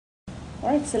All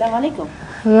right, Salam alaikum.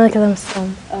 Walaikum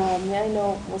assalam. May I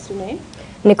know what's your name?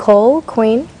 Nicole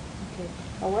Queen.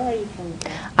 Okay. Where are you from?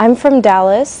 I'm from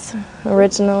Dallas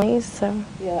originally, so.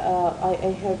 Yeah,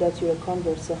 I heard that you're a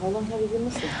convert. So how long have you been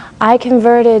Muslim? I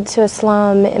converted to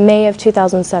Islam in May of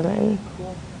 2007.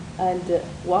 Cool. And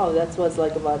wow, that was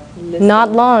like about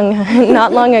Not long,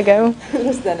 not long ago.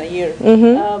 less than a year.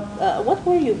 What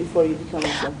were you before you became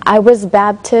Muslim? I was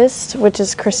Baptist, which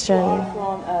is Christian. You're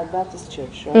from a Baptist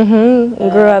church, right?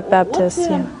 Grew up Baptist,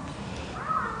 yeah.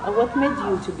 What made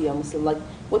you to be a Muslim? Like,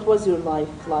 what was your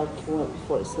life like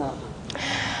before Islam?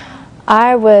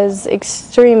 I was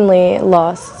extremely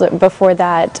lost before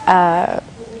that.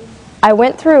 I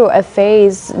went through a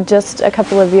phase just a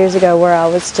couple of years ago where I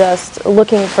was just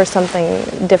looking for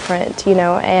something different, you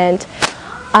know, and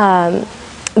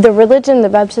the religion, the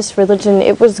Baptist religion,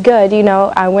 it was good, you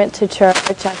know. I went to church,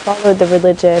 I followed the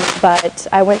religion, but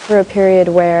I went through a period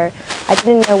where I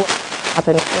didn't know what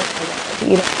happened,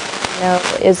 you know,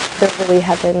 is there really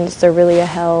heaven? Is there really a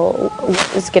hell?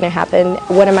 What is going to happen?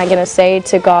 What am I going to say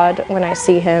to God when I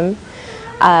see Him?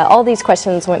 All these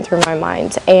questions went through my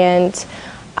mind, and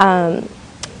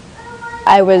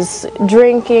I was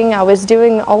drinking, I was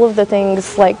doing all of the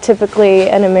things like typically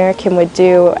an American would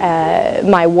do.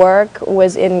 My work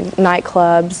was in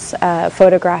nightclubs,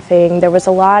 photographing. There was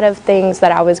a lot of things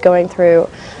that I was going through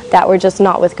that were just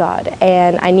not with God,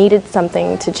 and I needed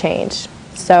something to change.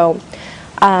 So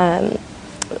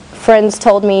friends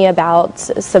told me about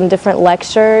some different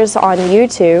lectures on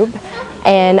YouTube,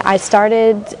 and I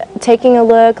started taking a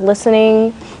look,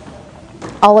 listening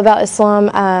all about Islam,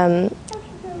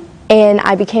 and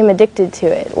I became addicted to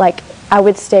it. Like, I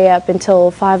would stay up until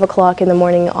 5 o'clock in the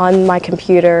morning on my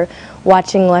computer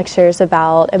watching lectures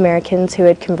about Americans who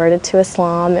had converted to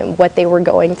Islam and what they were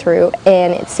going through,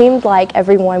 and it seemed like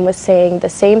everyone was saying the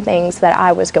same things that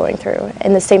I was going through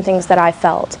and the same things that I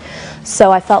felt.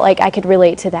 So I felt like I could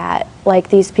relate to that. Like,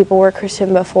 these people were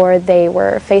Christian before, they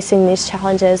were facing these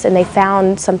challenges, and they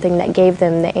found something that gave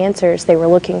them the answers they were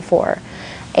looking for.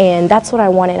 And that's what I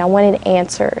wanted. I wanted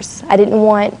answers. I didn't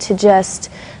want to just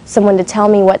someone to tell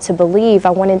me what to believe.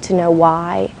 I wanted to know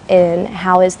why, and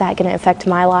how is that going to affect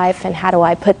my life, and how do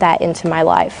I put that into my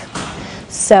life.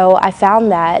 So I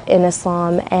found that in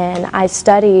Islam, and I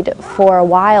studied for a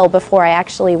while before I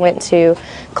actually went to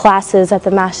classes at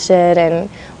the masjid, and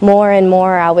more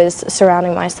I was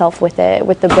surrounding myself with it,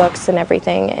 with the books and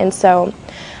everything. And so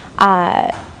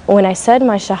when I said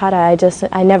my shahada,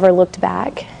 I never looked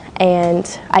back.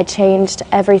 And I changed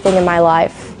everything in my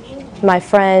life, my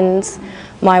friends,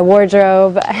 my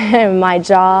wardrobe, my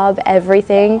job,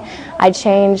 everything. I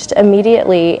changed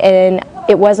immediately, and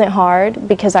it wasn't hard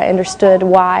because I understood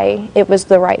why it was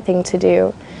the right thing to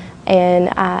do. And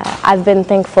I've been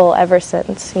thankful ever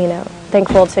since, you know,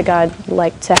 thankful to God,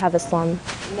 like, to have Islam.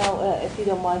 Now, if you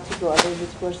don't mind to go a little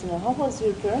bit personal, how was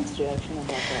your parents' reaction about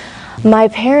that? My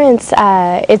parents,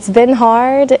 it's been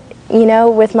hard. You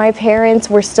know, with my parents,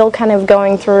 we're still kind of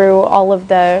going through all of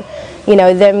the, you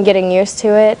know, them getting used to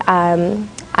it.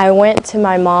 I went to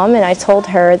my mom and I told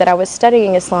her that I was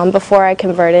studying Islam before I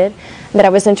converted, that I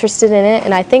was interested in it,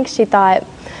 and I think she thought,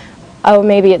 oh,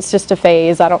 maybe it's just a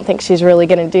phase, I don't think she's really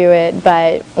going to do it.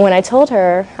 But when I told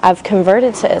her I've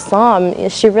converted to Islam,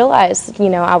 she realized, you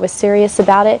know, I was serious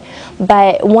about it.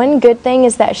 But one good thing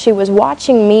is that she was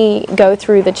watching me go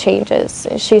through the changes.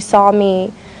 She saw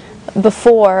me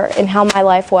before and how my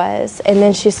life was, and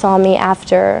then she saw me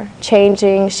after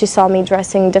changing. She saw me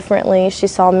dressing differently. She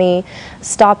saw me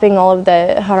stopping all of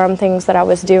the haram things that I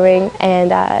was doing,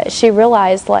 and she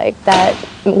realized, like, that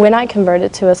when I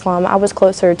converted to Islam, I was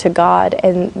closer to God,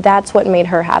 and that's what made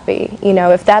her happy. You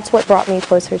know, if that's what brought me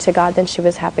closer to God, then she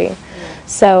was happy. Yeah.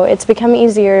 So it's become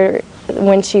easier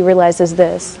when she realizes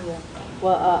this. Yeah.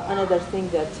 Well, another thing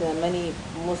that many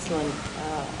Muslim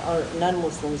or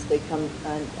non-Muslims, they come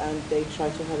and they try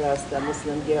to harass the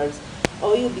Muslim girls.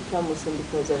 Oh, you become Muslim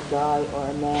because of a guy or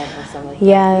a man or something like that.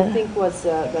 Yeah. Do you think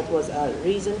that was a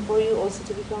reason for you also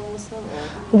to become Muslim?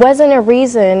 Or? Wasn't a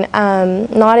reason,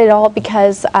 not at all,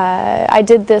 because I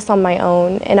did this on my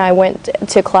own, and I went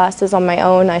to classes on my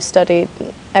own. I studied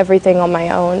everything on my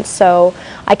own, so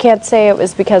I can't say it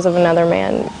was because of another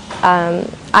man.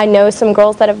 I know some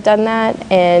girls that have done that,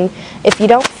 and if you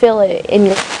don't feel it in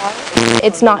your heart,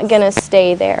 it's not going to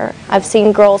stay there. I've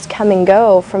seen girls come and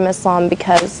go from Islam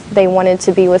because they wanted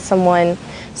to be with someone,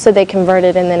 so they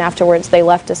converted, and then afterwards they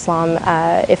left Islam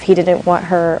if he didn't want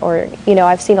her, or, you know,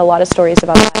 I've seen a lot of stories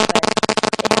about that.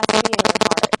 But it has to be in your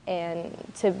heart,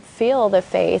 and to feel the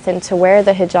faith and to wear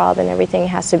the hijab and everything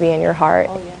has to be in your heart,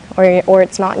 or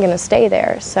it's not going to stay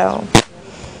there. So.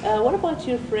 What about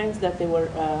your friends that they were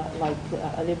like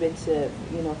a little bit,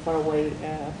 far away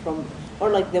from, or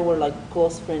like they were like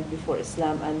close friends before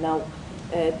Islam, and now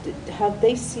have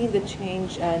they seen the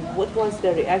change, and what was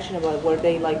their reaction about it? Were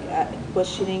they like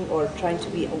questioning or trying to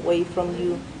be away from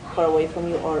you, far away from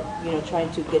you, or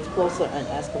trying to get closer and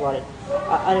ask about it?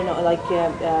 I don't know,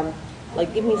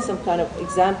 like give me some kind of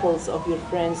examples of your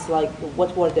friends, like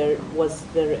what was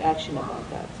their reaction about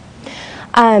that?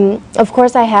 Of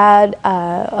course, I had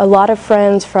a lot of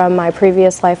friends from my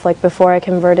previous life, like before I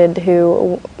converted,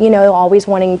 who, always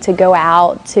wanting to go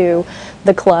out to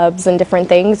the clubs and different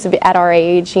things at our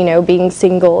age, being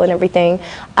single and everything.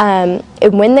 And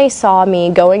when they saw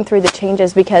me going through the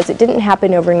changes, because it didn't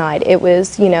happen overnight, it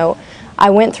was, I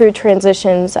went through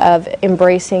transitions of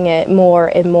embracing it more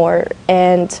and more,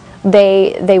 and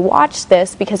they watched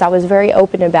this because I was very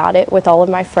open about it with all of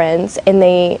my friends, and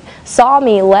they saw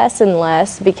me less and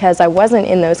less because I wasn't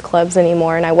in those clubs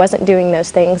anymore and I wasn't doing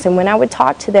those things. And when I would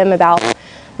talk to them about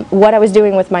what I was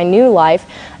doing with my new life,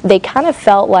 they kind of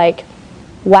felt like,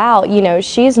 wow,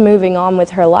 she's moving on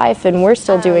with her life and we're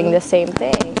still doing the same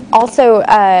thing. Also,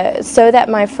 so that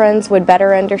my friends would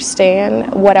better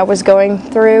understand what I was going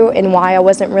through and why I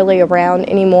wasn't really around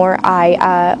anymore,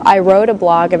 I wrote a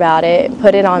blog about it,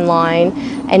 put it online,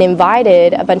 and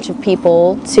invited a bunch of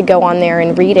people to go on there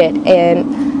and read it.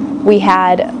 And we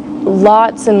had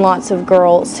lots and lots of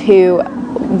girls who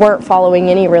weren't following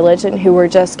any religion, who were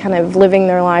just kind of living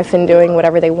their life and doing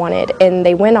whatever they wanted. And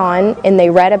they went on and they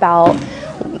read about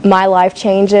my life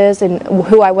changes and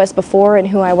who I was before and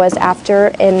who I was after,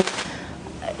 and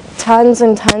tons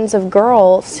and tons of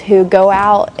girls who go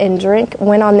out and drink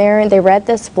went on there and they read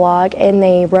this blog and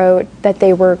they wrote that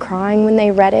they were crying when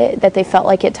they read it, that they felt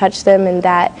like it touched them, and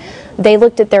that they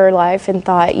looked at their life and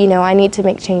thought, I need to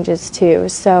make changes too.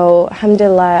 So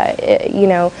alhamdulillah,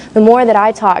 the more that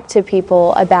I talk to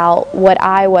people about what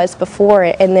I was before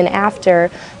and then after,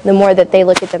 the more that they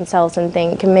look at themselves and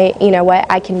think, what,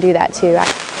 I can do that too.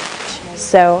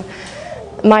 So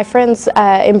my friends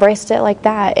embraced it like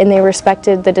that, and they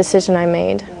respected the decision I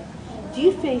made. Do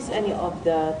you face any of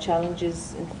the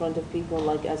challenges in front of people,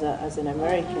 like as an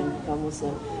American become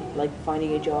Muslim, like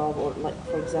finding a job, or like,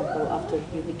 for example, after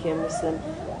you became Muslim,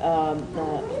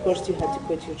 of course you had to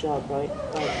quit your job, right?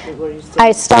 Were you still...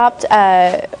 I stopped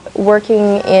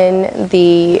working in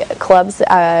the clubs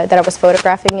that I was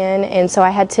photographing in, and so I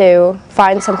had to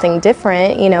find something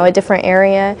different, a different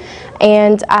area.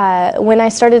 And when I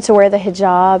started to wear the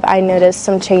hijab, I noticed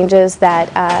some changes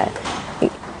that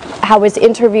I was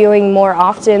interviewing more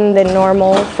often than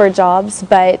normal for jobs,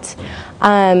 but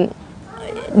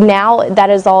now that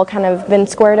has all kind of been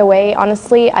squared away.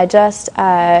 Honestly, I dress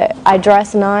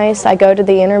nice, I go to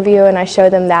the interview and I show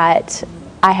them that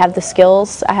I have the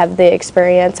skills, I have the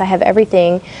experience, I have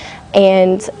everything,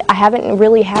 and I haven't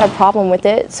really had a problem with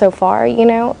it so far,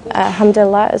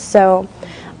 alhamdulillah. So,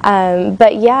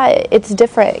 but yeah, it's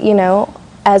different,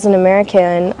 as an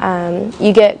American,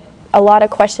 you get a lot of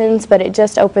questions, but it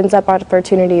just opens up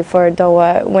opportunity for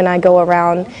dawah. When I go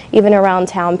around, even around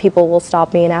town, people will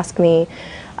stop me and ask me,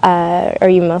 are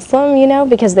you Muslim,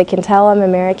 because they can tell I'm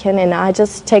American, and I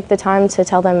just take the time to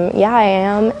tell them, yeah, I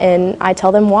am, and I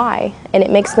tell them why, and it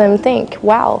makes them think,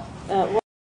 wow.